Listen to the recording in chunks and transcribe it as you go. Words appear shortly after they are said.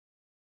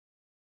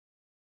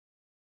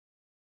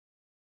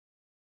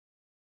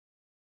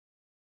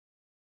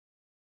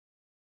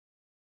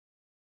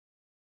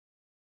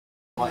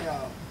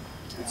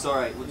It's all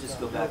right. We'll just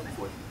go back and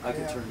forth. I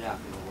can turn down.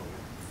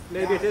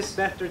 Maybe it is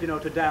better, you know,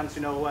 to dance,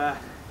 you know,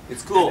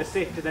 it's cool. in the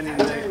city than in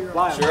the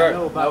wild. Sure, you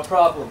know, but no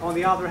problem. on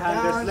the other hand,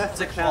 there's less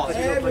chance that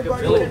you look like a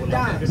Really? fool when you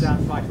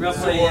dance like We're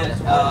this.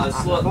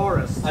 playing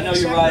Forest. I know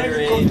you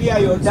rider You compare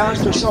your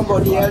dance to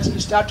somebody else, you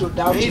start to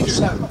doubt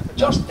yourself.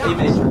 Just A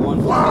major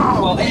 1 for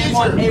 5. Well,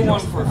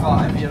 A1 for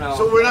 5, you know.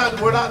 So we're not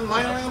in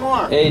minor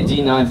anymore? A,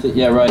 D, 9th,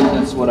 yeah, right,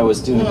 that's what I was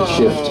doing to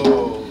shift.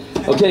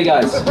 Okay,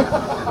 guys.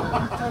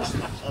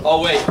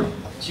 Oh, wait.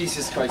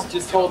 Jesus Christ,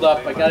 just hold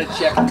up. I gotta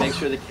check and make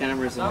sure the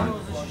camera's on.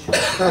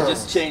 I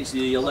just changed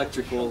the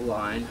electrical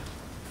line.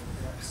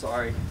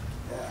 Sorry.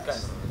 I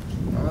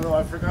don't know,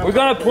 I forgot. We're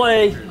gonna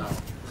play.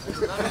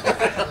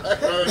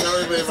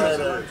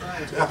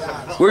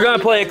 We're gonna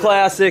play a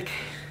classic.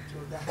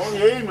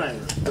 Only A minor.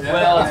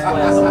 Well, it's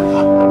classic.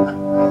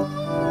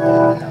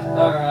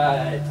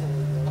 Alright.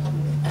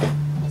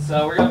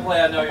 So we're gonna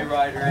play I Know You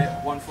Rider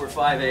at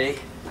 145A,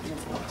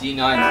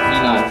 D9,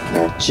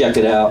 E9. Check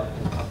it out.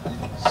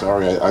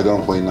 Sorry, I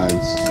don't play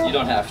nights. You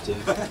don't have to.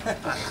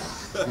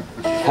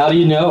 How do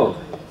you know?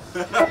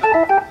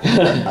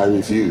 I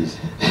refuse.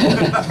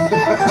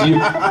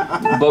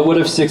 But what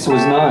if 6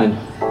 was 9?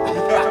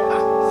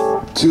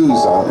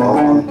 Twos, I'll do.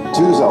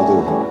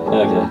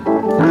 Okay.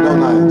 No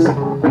nines.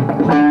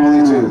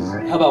 Only twos.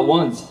 How about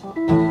 1s?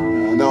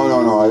 No,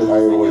 I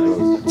avoid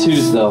those.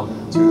 2s though.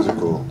 Twos are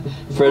cool.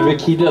 Fredrik,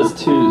 he does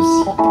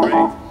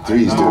 2s.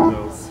 Threes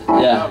too.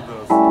 Yeah.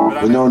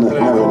 But no, never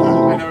nine.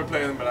 I never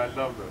play them, but I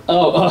love them.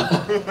 Oh,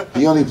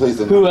 He only plays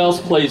them. who else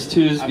plays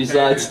 2s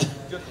besides?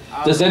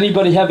 Does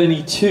anybody have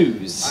any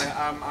 2s?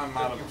 I'm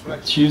out of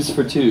twos. Choose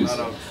for 2s.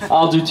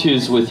 I'll do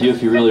 2s with you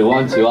if you really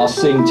want to. I'll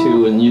sing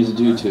 2 and you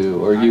do 2,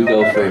 or you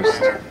go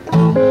first.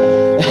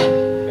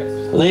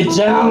 Lay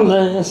down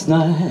last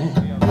night,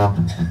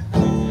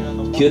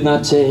 could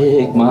not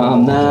take my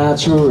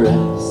natural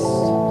rest.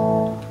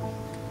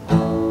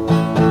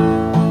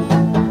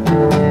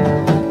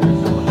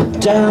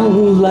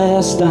 Down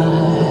last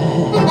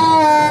night,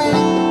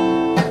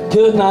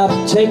 could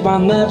not take my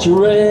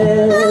natural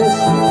rest.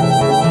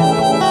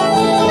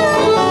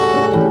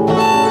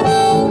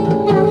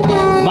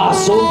 My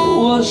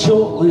soul was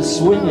shortly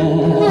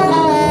swinging,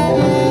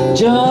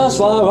 just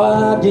like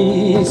wild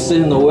geese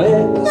in the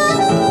west.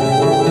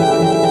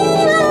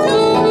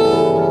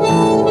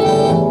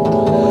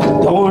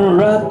 Going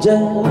right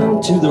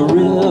down to the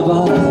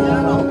river,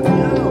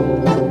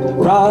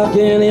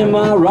 rocking in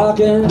my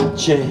rocking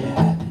chair.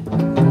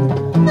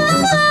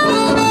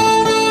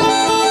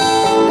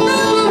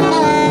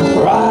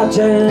 Right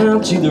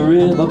down to the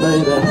river,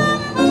 baby,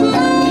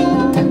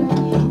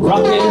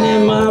 rocking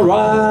in my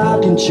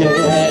rocking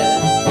chair.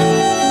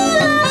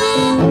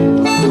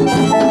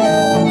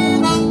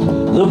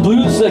 The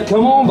blues that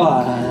come on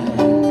by,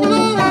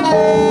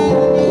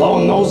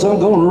 Lord knows I'm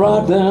gonna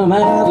rock them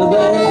out of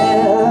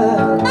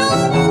there.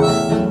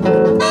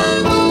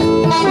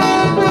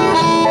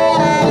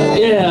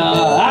 Yeah,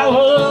 I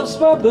love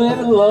my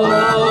baby,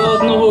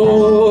 Lord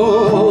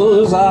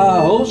knows.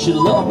 I hope she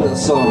loves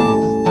this song.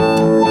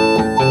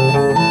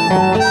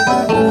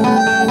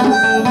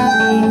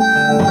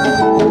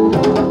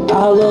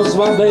 I love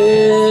my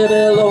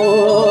baby,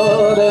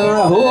 Lord, and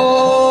I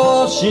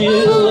hope she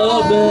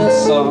loves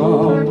this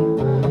song.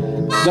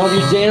 Don't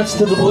you dance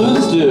to the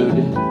blues, dude?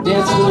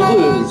 Dance to the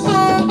blues.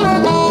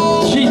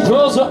 She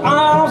throws her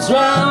arms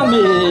around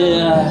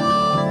me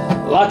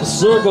like a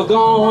circle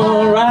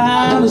going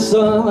around the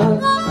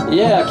sun.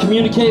 Yeah,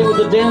 communicate with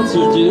the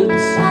dancers,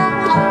 dudes.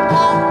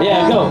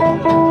 Yeah, go.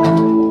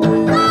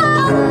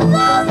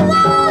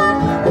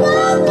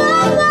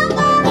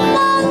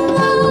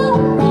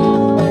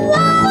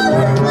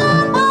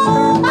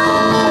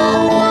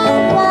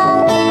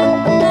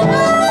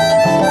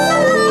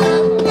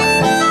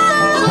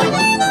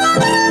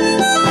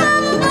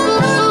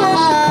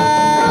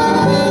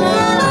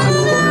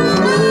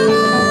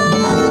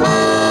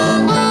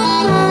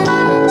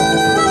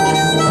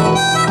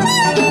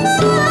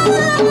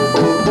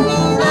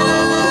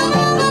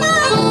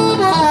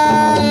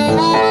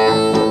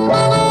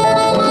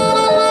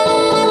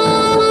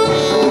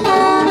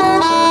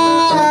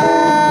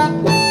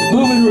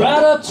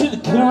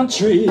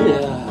 Country,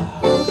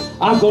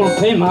 I'm gonna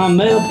pay my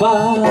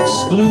mailbox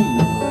blue.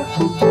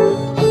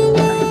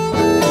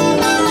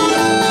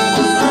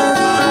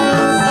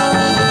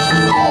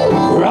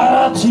 Right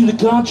out to the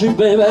country,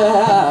 baby,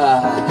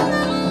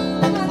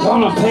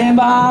 gonna pay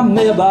my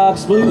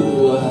mailbox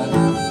blue.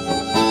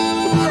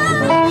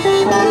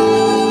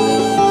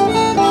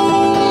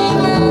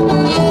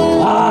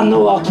 I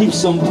know I'll keep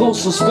some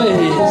postal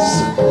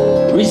space,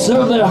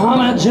 reserve that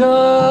honey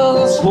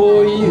just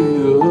for you.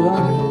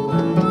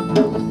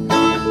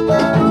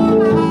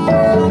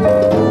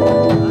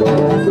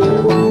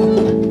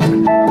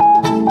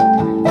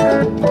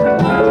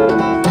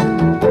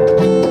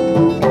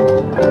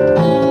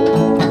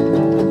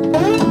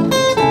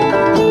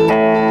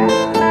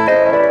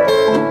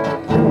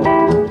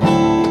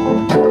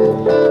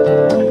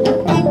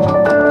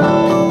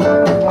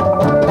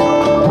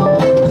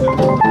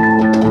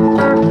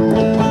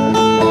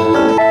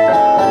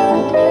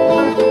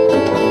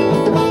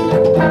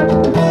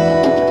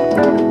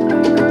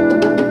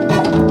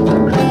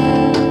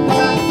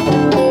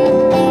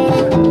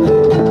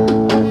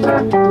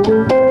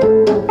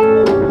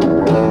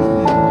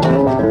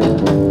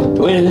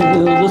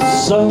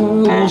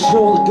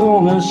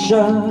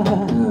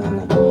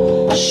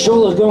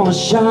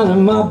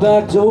 shining my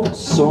back door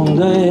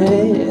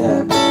someday.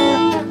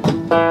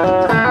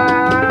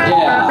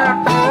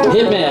 Yeah,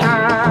 hit me.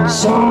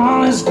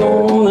 Sun is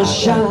gonna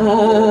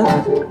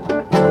shine,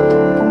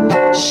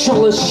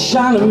 surely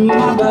shining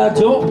my back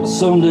door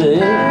someday.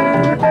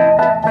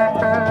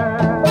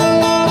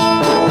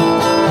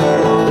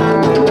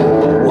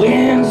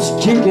 Wind's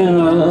kicking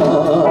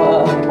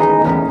up,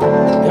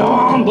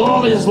 yon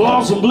body's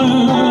lost some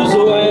blues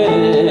away.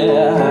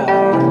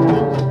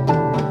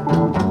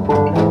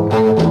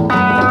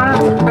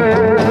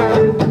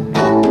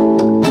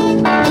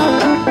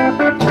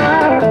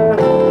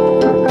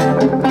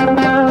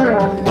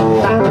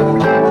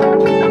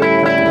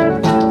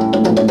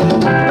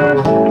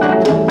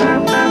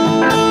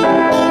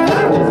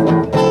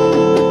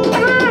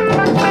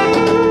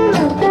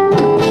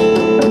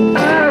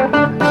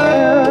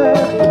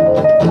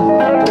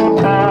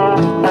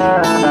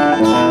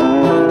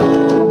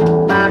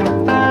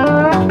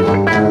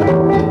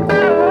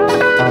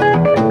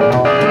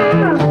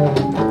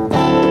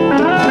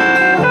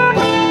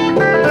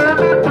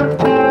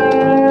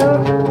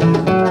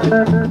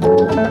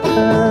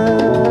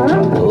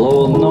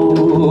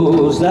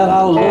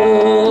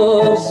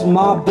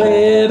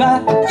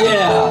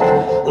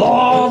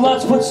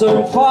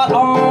 Some fought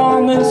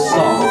on this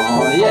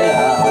song,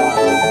 yeah.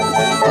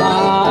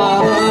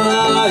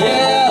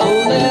 Yeah,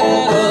 little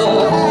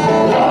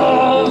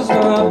love's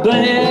my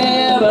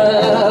baby.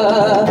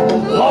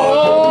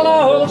 Lord, I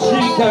hope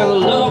she can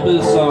love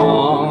this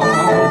song.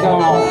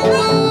 Come on.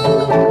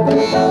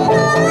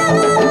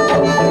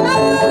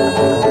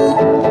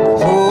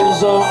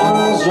 Throws her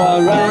arms right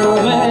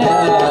around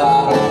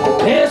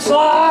me. It's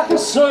like a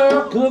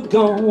circle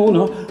going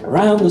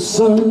around the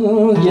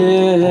sun,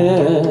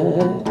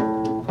 yeah.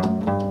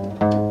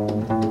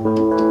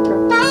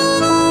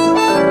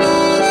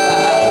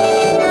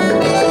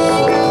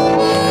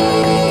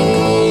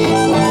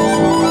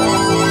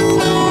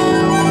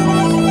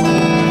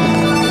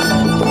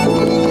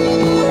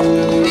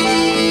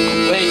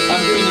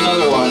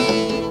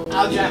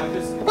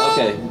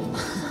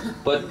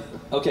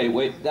 Okay,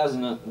 wait, that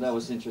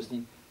was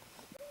interesting.